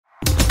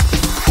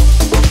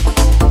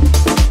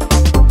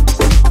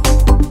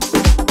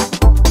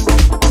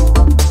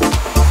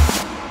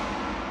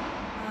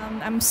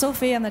I'm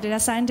Sophie. I'm the data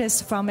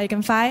scientist from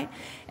EigenPhi.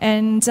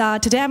 And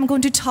today I'm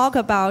going to talk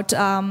about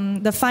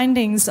the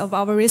findings of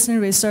our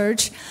recent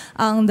research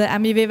on the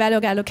MEV value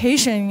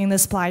allocation in the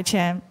supply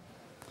chain.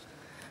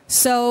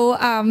 So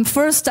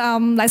first,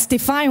 let's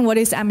define what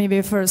is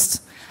MEV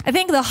first. I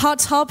think the hot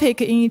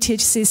topic in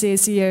ETHCC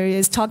this year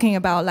is talking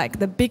about like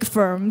the big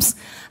firms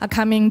are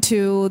coming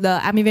to the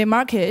MEV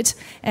market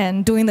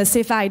and doing the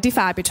CFI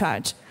DeFi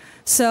arbitrage.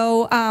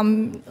 So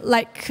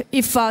like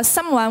if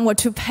someone were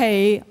to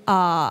pay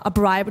a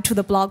bribe to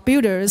the block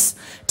builders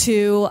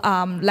to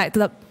let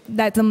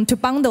them to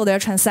bundle their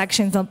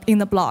transactions in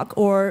the block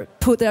or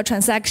put their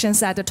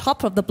transactions at the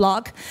top of the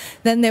block,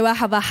 then they will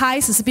have a high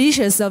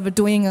suspicion of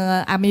doing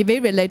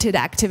MEV-related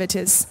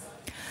activities.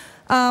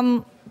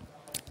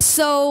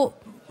 So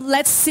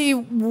let's see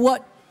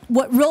what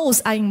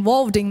roles are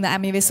involved in the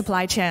MEV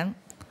supply chain.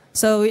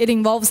 So it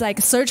involves like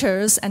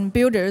searchers and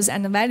builders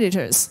and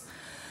validators.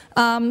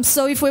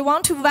 So if we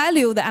want to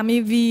value the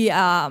MEV,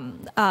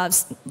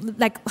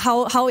 like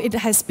how it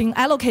has been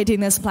allocated in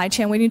the supply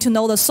chain, we need to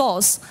know the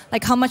source,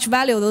 like how much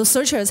value those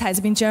searchers has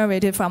been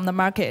generated from the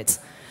market.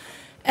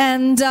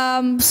 And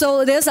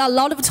so there's a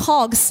lot of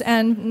talks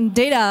and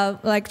data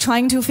like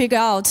trying to figure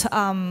out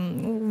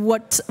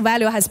what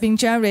value has been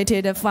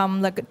generated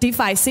from like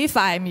DeFi,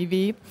 CFI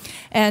MEV.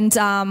 And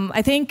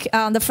I think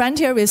the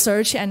Frontier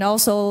Research and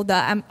also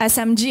the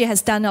SMG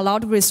has done a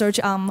lot of research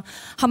on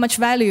how much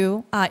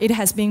value it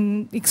has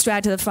been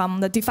extracted from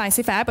the DeFi,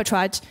 CFI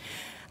arbitrage.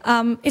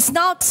 It's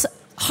not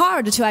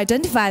hard to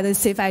identify the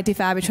CFI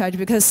DeFi arbitrage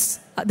because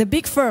the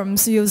big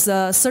firms use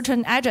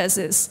certain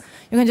addresses.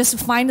 You can just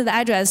find the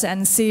address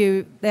and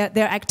see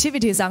their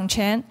activities on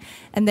chain,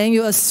 and then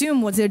you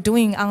assume what they're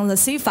doing on the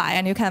CFI,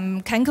 and you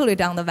can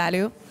calculate on the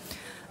value.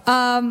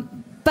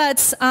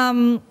 But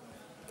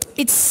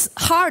it's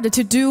hard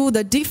to do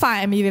the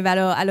DeFi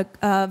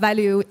MEV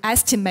value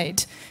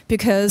estimate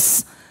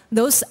because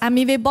those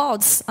MEV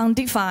bots on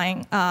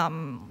DeFi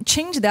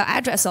change their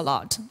address a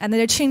lot, and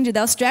they change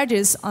their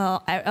strategies,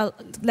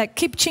 like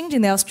keep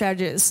changing their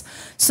strategies.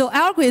 So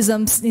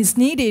algorithms is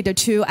needed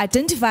to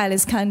identify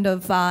this kind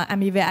of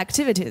MEV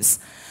activities.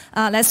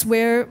 That's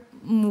where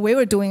we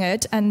were doing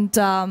it, and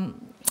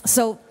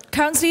so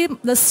currently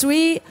the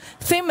three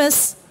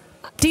famous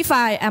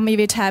DeFi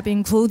MEV type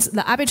includes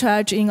the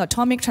arbitrage in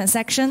atomic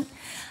transaction,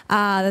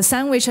 the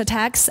sandwich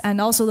attacks, and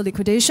also the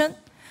liquidation.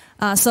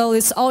 So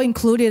it's all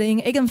included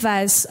in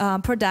EigenPhi's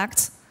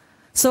product.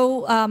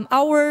 So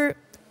our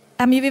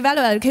MEV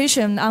value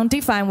allocation on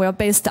DeFi were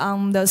based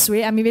on the three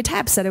MEV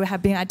types that we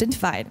have been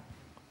identified.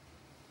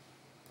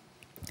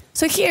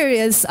 So here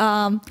is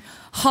how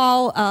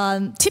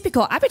a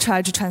typical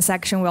arbitrage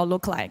transaction will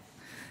look like.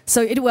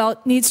 So it will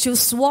needs to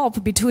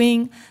swap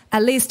between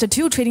at least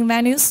two trading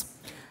venues,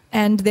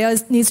 and there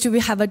needs to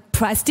have a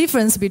price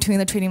difference between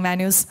the trading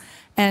venues,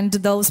 and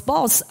those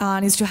bots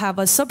needs to have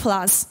a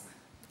surplus.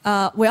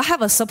 Will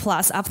have a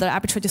surplus after the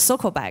arbitrage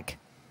circle back.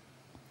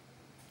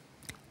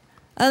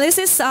 This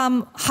is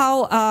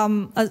how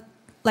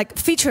a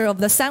feature of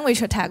the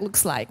sandwich attack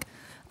looks like.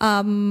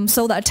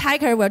 So the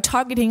attacker will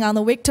targeting on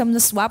the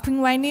victim's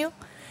swapping venue,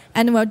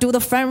 and will do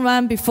the front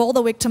run before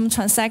the victim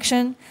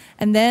transaction,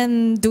 and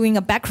then doing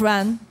a back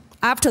run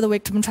after the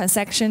victim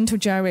transaction to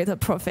generate a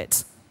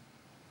profit.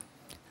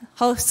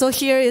 So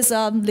here is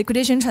a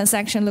liquidation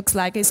transaction looks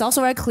like. It's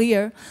also very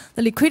clear.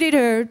 The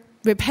liquidator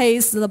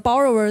repays the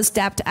borrower's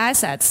debt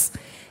assets,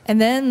 and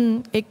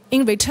then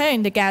in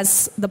return it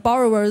gets the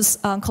borrower's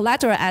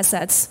collateral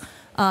assets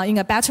in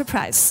a better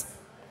price.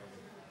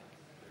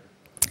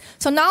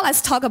 So now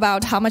let's talk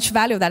about how much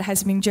value that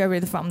has been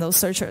generated from those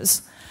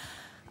searchers.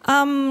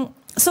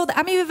 So the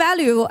MEV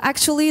value,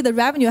 actually the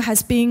revenue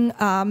has been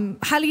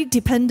highly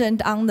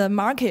dependent on the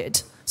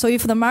market. So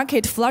if the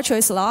market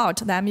fluctuates a lot,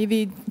 the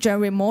MEV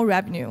generate more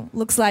revenue.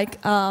 Looks like,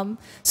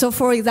 so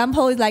for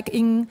example, like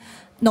in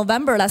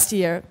November last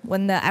year,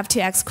 when the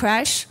FTX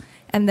crashed,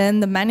 and then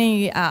the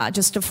money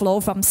just flow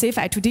from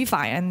CFI to DeFi,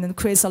 and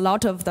creates a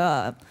lot of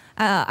the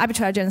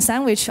arbitrage and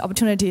sandwich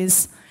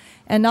opportunities.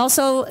 And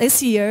also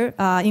this year,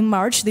 in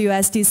March, the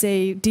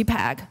USDC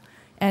DPEG,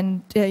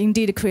 and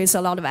indeed creates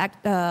a lot of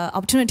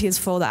opportunities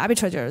for the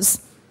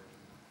arbitragers.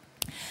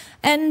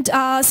 And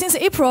since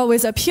April,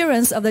 with the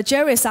appearance of the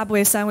Jerry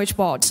Subway sandwich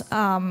bot,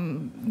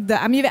 the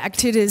MEV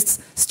activities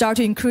start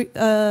to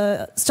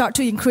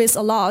increase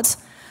a lot.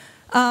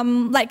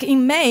 Like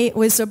in May,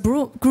 with the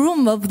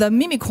boom of the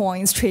meme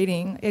coins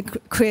trading,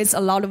 it creates a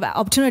lot of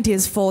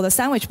opportunities for the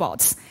sandwich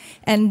bots.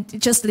 And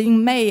just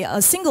in May,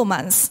 a single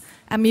month,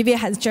 MEV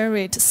has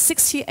generated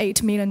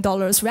 $68 million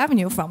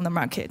revenue from the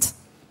market.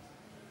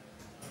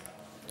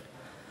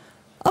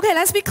 Okay,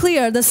 let's be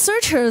clear. The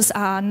searchers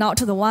are not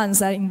the ones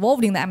that are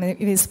involved in the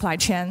MEV supply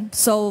chain.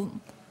 So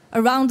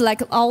around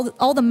like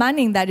all the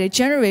money that they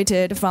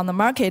generated from the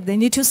market, they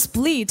need to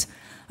split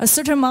a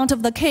certain amount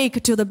of the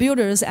cake to the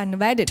builders and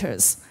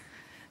validators.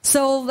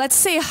 So let's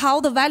see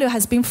how the value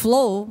has been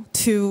flowed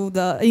to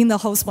in the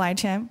whole supply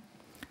chain.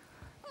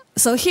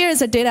 So here is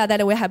the data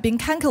that we have been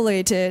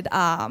calculated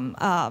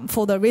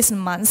for the recent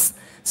months.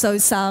 So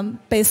it's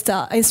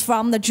it's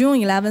from the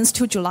June 11th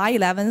to July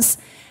 11th,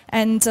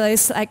 and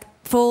it's like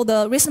for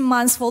the recent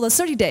months, for the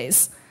 30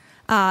 days,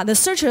 the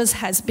searchers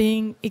has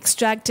been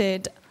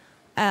extracted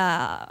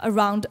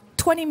around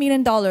 $20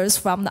 million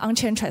from the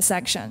on-chain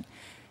transaction,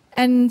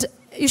 and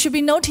you should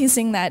be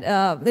noticing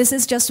that this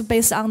is just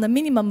based on the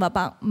minimum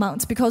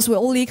amount because we're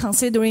only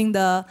considering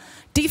the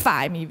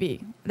DeFi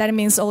MEV. That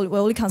means we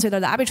only consider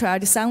the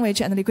arbitrage,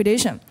 sandwich, and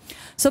liquidation.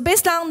 So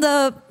based on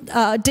the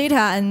data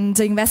and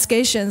the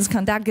investigations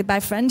conducted by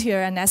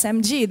Frontier and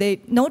SMG,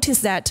 they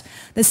noticed that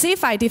the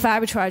CeFi DeFi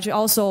arbitrage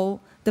also,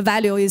 the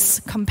value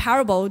is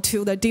comparable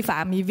to the DeFi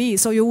MEV.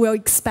 So you will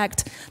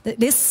expect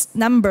this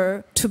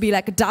number to be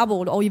like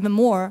doubled or even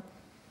more.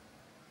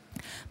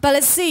 But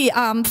let's see,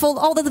 for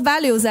all the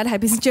values that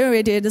have been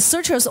generated, the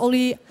searchers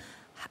only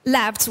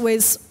left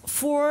with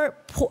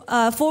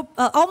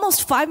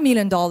almost $5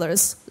 million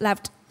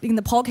left in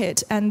the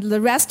pocket, and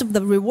the rest of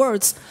the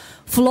rewards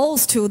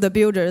flows to the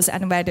builders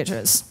and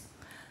validators.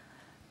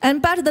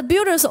 But the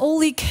builders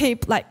only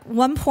keep like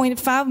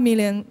 $1.5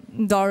 million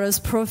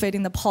profit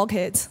in the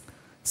pocket,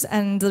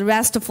 and the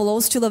rest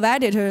flows to the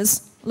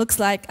validators. Looks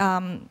like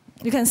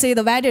you can see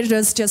the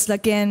validators just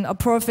gain a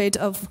profit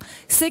of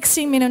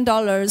 $16 million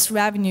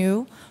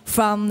revenue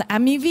from the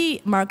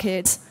MEV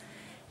market.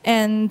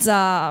 And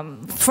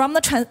from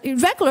the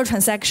regular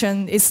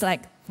transaction, it's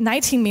like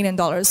 $19 million.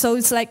 So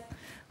it's like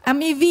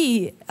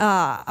MEV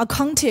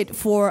accounted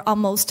for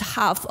almost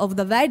half of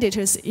the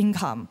validators'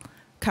 income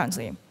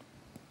currently.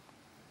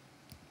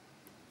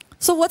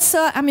 So what's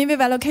the MEV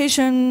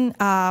allocation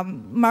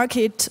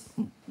market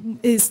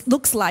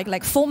looks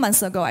like 4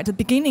 months ago at the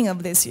beginning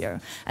of this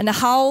year, and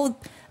how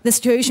the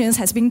situation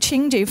has been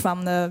changing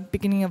from the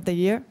beginning of the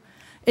year?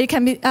 It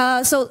can be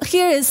so.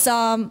 Here is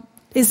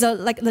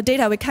like the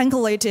data we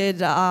calculated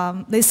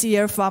this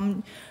year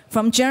from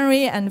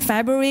January and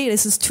February.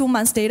 This is 2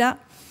 months data.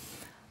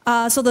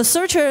 So the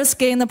searchers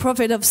gained a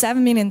profit of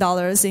 $7 million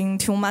in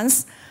 2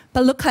 months.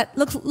 But look at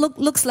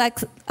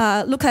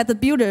the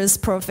builders'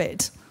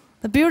 profit.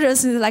 The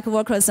builders is like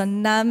work as a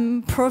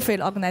non-profit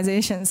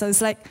organization. So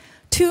it's like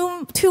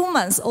two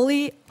months,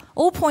 only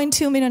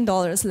 $0.2 million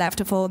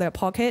left for their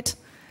pocket,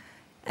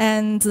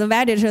 and the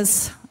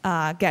validators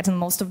get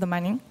most of the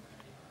money.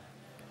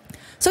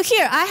 So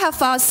here I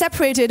have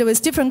separated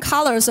with different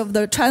colors of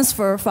the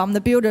transfer from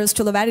the builders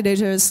to the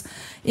validators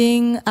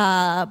in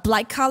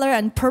black color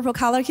and purple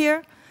color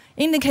here.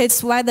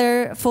 Indicates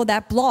whether for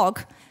that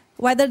block,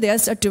 whether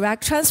there's a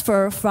direct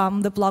transfer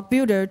from the block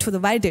builder to the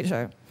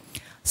validator.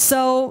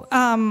 So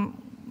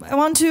I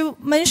want to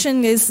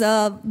mention is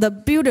the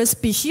builder's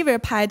behavior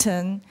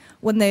pattern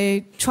when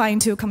they trying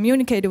to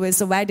communicate with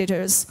the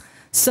validators.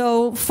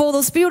 So for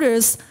those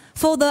builders,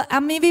 for the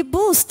MEV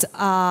boost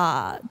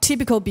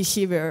typical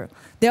behavior,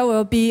 there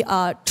will be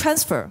a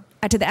transfer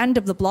at the end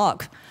of the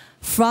block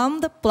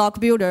from the block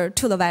builder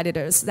to the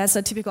validators. That's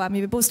a typical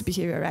MEV boost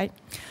behavior, right?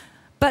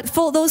 But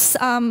for those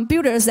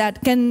builders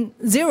that gain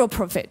zero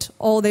profit,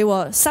 or they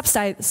were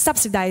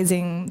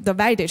subsidizing the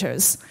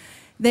validators,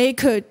 they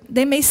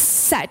may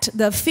set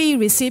the fee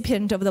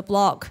recipient of the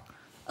block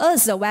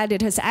as the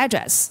validator's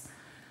address.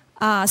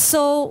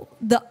 So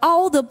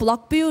all the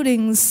block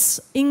building's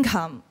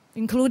income,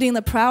 including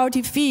the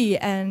priority fee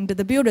and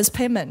the builder's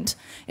payment,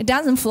 it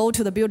doesn't flow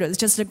to the builders,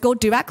 just go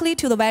directly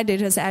to the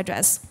validator's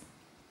address.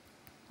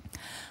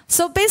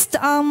 So based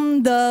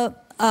on the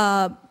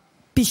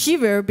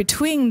behavior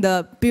between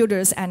the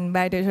builders and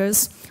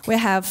validators, we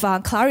have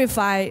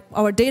clarified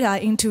our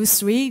data into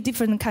 3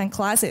 different kind of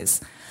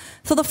classes.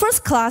 So the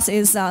first class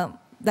is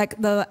like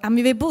the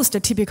MEV boost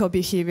typical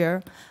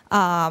behavior.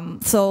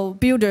 So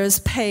builders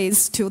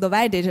pays to the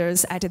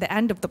validators at the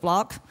end of the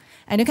block.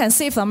 And you can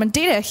see from the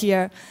data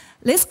here,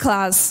 this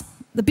class,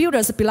 the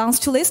builders belongs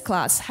to this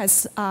class,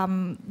 has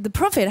the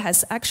profit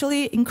has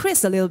actually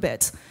increased a little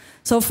bit.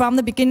 So from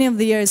the beginning of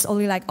the year, it's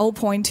only like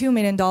 $0.2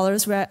 million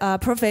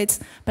profits,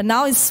 but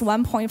now it's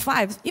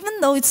 1.5.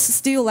 Even though it's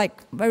still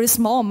like very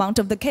small amount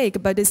of the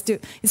cake, but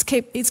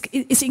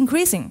it's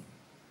increasing.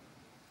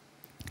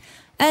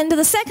 And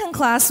the second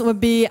class would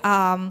be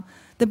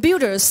the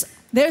builders.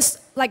 There's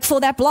like for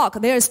that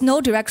block, there is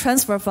no direct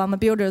transfer from the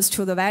builders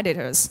to the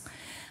validators.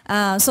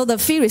 So the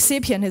fee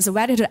recipient is a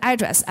validator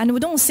address, and we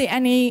don't see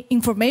any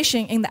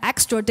information in the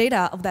extra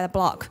data of that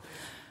block,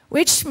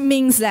 which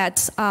means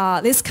that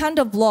this kind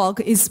of block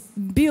is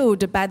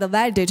built by the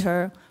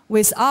validator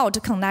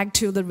without connect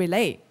to the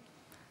relay.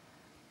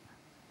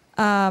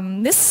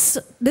 This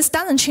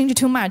doesn't change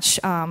too much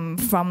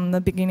from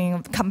the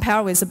beginning,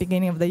 compared with the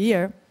beginning of the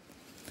year.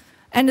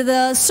 And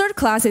the third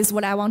class is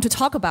what I want to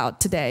talk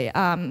about today,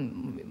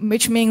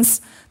 which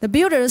means the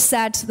builder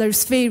set the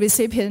fee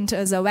recipient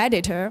as a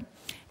validator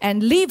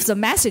and leaves the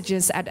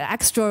messages at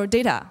extra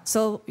data.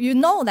 So you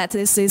know that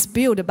this is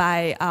built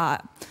by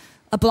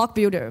a block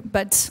builder,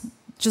 but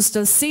just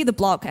to see the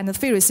block and the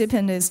fee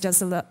recipient is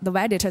just the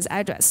validator's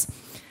address.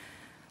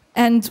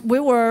 And we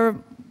were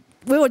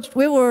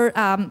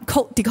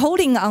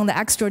decoding on the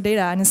extra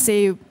data and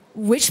see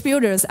which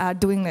builders are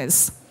doing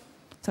this.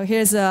 So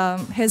here's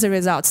the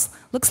results.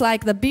 Looks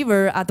like the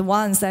Beaver are the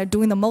ones that are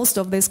doing the most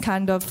of this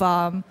kind of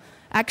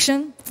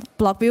action,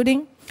 block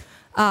building.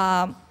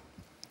 And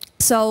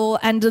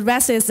the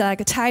rest is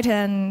like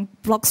Titan,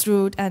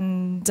 Bloxroot,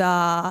 and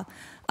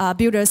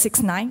Builder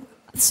 6.9.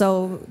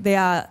 So they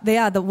are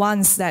the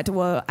ones that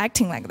were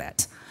acting like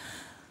that.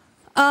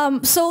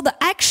 So the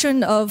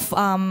action of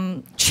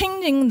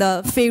changing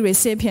the fee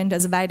recipient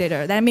as a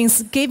validator, that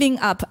means giving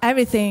up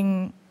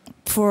everything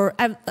for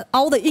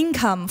all the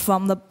income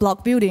from the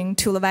block building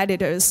to the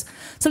validators.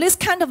 So this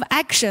kind of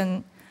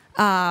action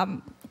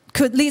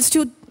could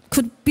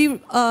be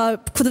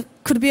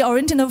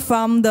oriented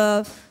from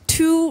the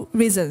two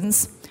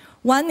reasons.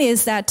 One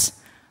is that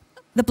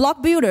the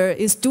block builder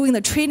is doing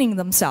the trading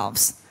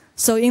themselves.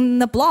 So in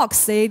the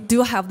blocks, they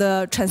do have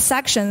the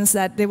transactions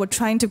that they were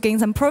trying to gain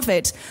some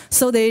profit.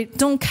 So they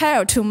don't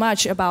care too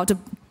much about the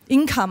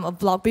income of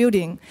block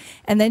building,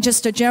 and then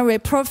just to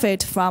generate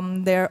profit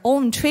from their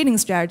own trading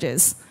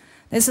strategies.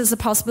 This is a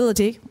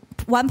possibility,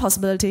 one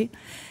possibility.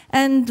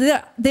 And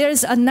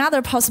there's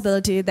another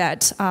possibility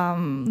that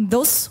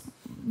those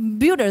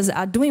builders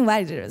are doing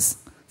validators.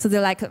 So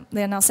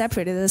they're now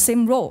separated, the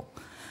same role.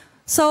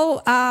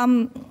 So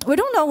we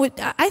don't know.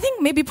 I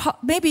think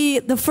maybe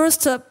the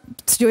first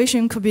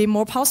situation could be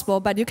more possible,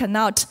 but you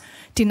cannot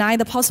deny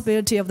the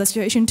possibility of the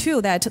situation too,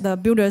 that the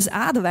builders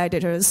are the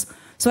validators.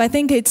 So I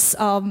think it's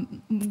a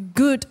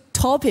good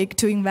topic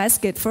to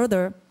investigate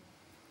further.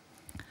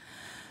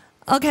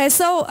 Okay,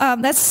 so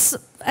that's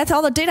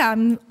all the data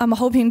I'm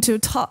hoping to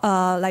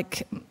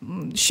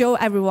show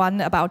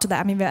everyone about the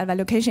MEV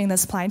allocation in the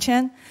supply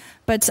chain.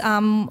 But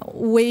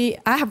we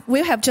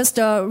have just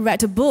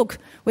read a book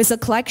with a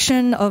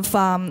collection of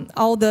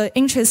all the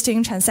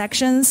interesting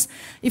transactions.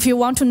 If you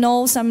want to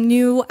know some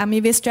new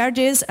MEV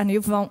strategies, and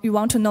you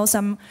want to know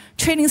some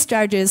trading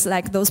strategies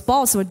like those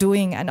bots were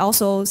doing, and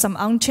also some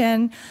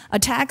on-chain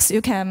attacks,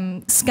 you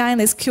can scan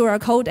this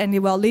QR code, and it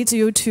will lead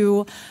you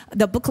to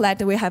the booklet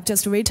that we have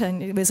just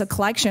written with a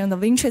collection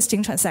of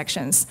interesting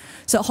transactions.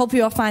 So I hope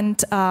you'll find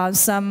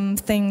some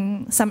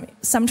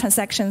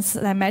transactions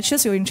that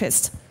matches your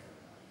interest.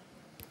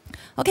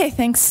 Okay,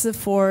 thanks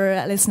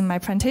for listening to my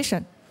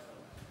presentation.